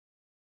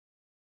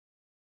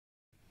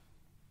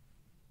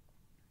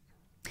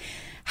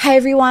Hey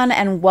everyone,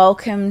 and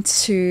welcome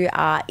to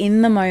our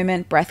In the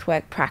Moment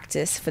Breathwork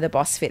practice for the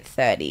BossFit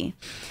 30.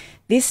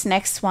 This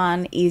next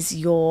one is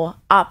your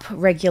up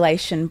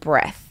regulation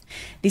breath.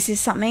 This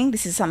is something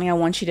I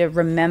want you to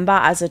remember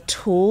as a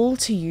tool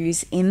to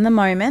use in the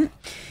moment.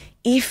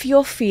 If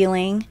you're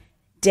feeling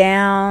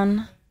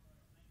down,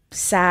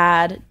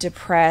 sad,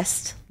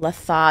 depressed,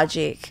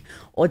 lethargic,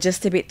 or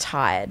just a bit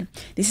tired,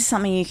 this is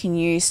something you can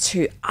use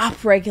to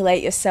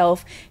upregulate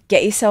yourself,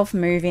 get yourself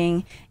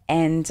moving,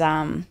 and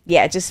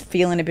just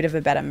feel in a bit of a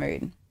better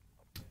mood.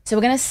 So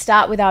we're going to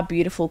start with our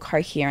beautiful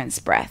coherence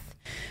breath.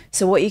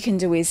 So what you can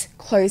do is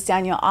close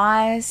down your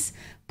eyes,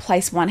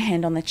 place one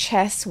hand on the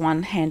chest,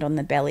 one hand on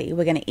the belly.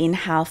 We're going to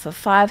inhale for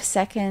 5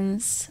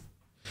 seconds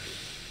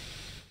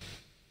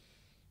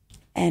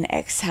and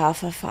exhale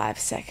for 5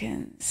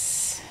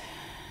 seconds.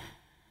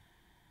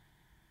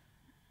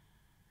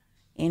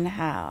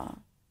 Inhale.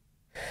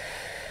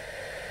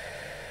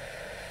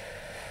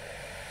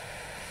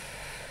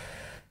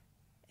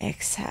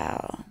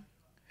 Exhale.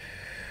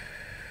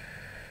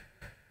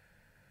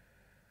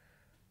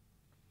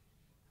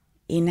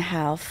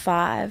 Inhale,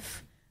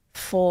 5,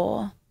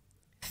 4,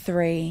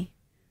 3,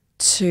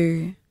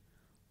 2,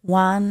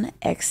 1.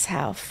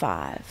 Exhale,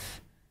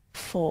 5,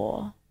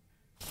 4,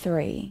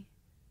 3,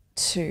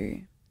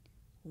 2,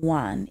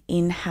 1.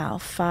 Inhale,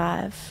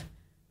 5,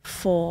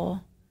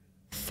 4,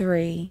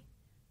 3,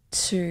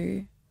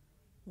 2,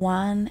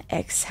 1.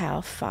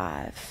 Exhale,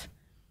 5,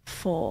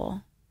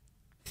 4,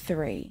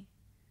 3,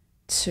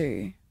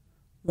 2.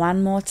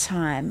 One more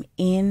time.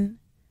 In,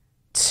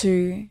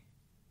 2,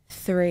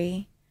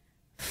 3,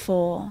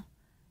 4,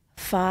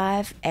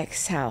 5.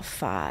 Exhale,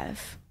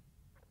 5,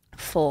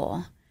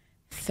 4,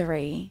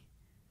 3,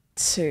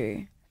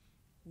 2,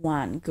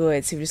 1.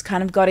 Good. So we just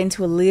kind of got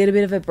into a little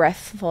bit of a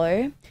breath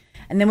flow.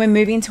 And then we're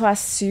moving to our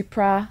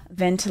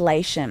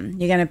supraventilation.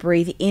 You're going to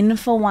breathe in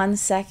for 1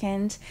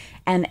 second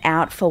and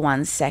out for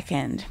 1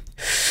 second.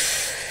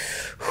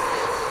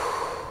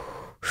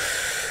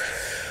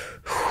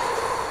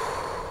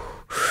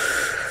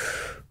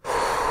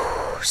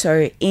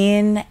 So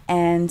in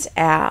and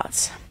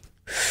out.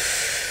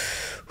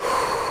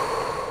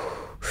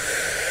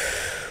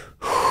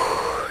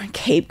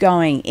 Keep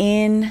going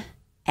in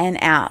and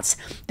out.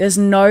 There's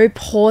no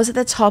pause at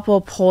the top or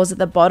pause at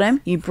the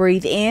bottom. You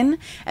breathe in,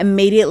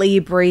 immediately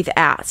you breathe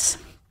out.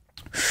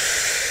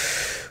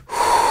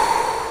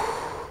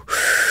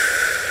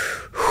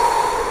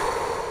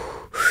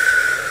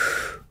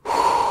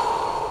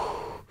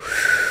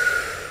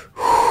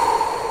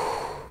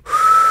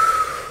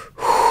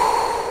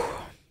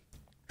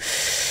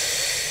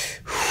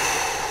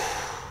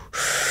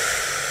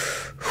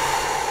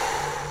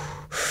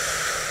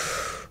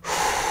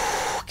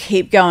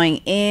 Keep going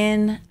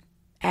in,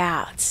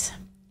 out,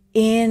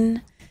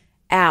 in,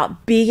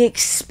 out. Big,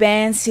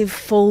 expansive,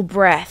 full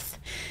breath.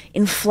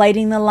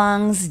 Inflating the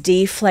lungs,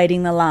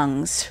 deflating the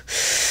lungs.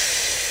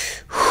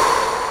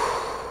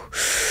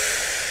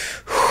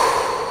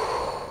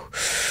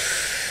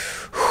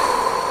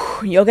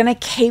 You're going to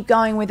keep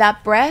going with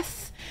that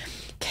breath.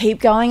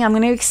 Keep going. I'm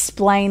going to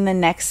explain the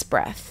next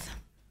breath.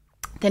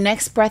 The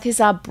next breath is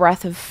our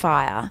breath of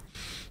fire.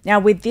 Now,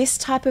 with this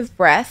type of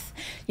breath,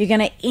 you're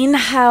going to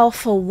inhale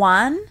for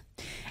 1,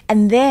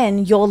 and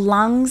then your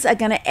lungs are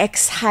going to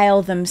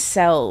exhale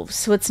themselves.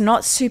 So it's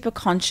not super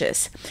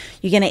conscious.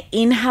 You're going to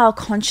inhale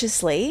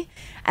consciously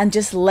and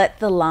just let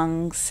the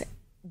lungs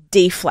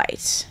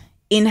deflate.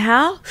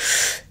 Inhale,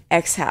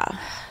 exhale.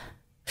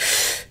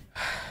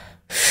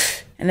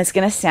 And it's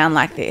going to sound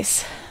like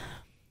this.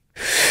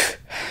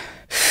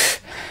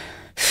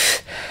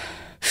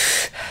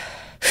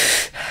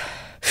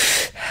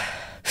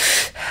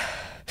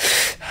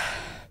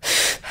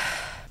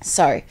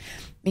 So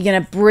you're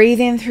going to breathe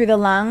in through the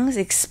lungs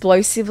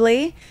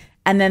explosively,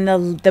 and then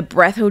the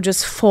breath will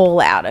just fall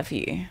out of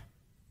you.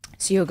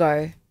 So you'll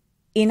go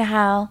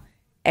inhale,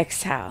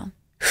 exhale.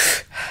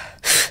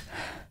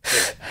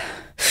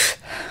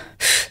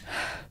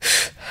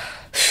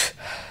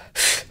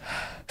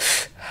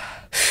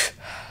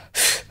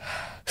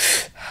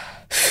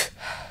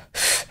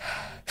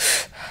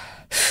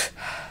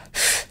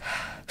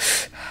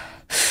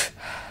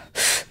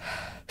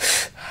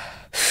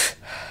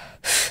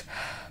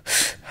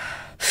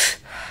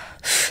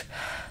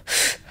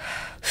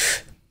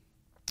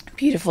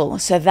 Beautiful.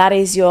 So that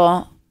is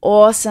your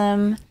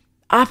awesome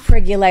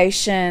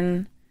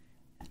upregulation,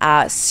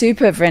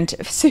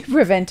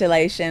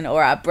 supraventilation,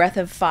 or a breath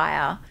of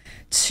fire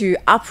to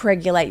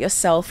upregulate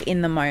yourself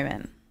in the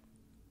moment.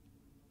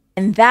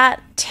 And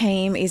that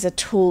team is a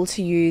tool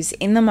to use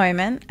in the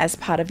moment as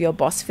part of your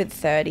BossFit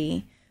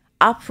 30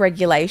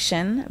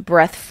 upregulation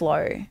breath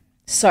flow.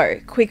 So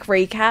quick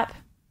recap.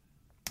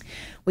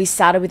 We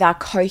started with our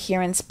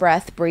coherence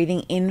breath,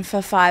 breathing in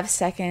for 5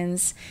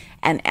 seconds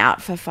and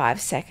out for 5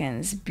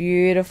 seconds.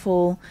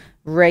 Beautiful,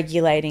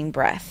 regulating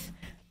breath.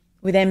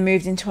 We then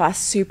moved into our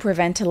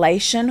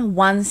supraventilation,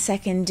 1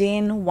 second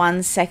in,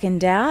 1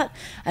 second out.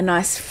 A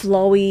nice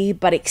flowy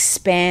but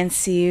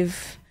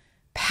expansive,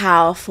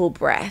 powerful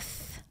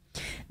breath.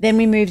 Then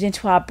we moved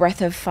into our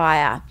breath of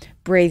fire,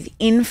 Breathe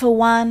in for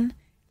 1,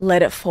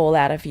 let it fall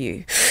out of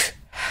you.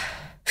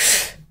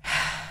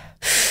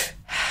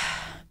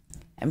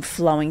 And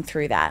flowing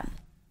through that.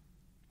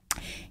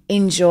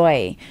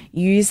 Enjoy.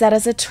 Use that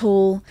as a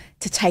tool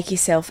to take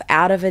yourself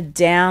out of a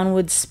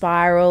downward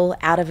spiral,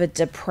 out of a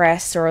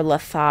depressed or a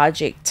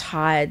lethargic,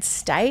 tired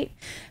state.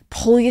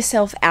 Pull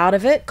yourself out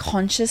of it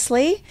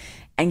consciously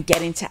and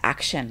get into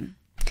action.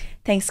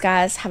 Thanks,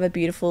 guys. Have a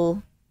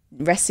beautiful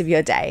rest of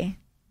your day.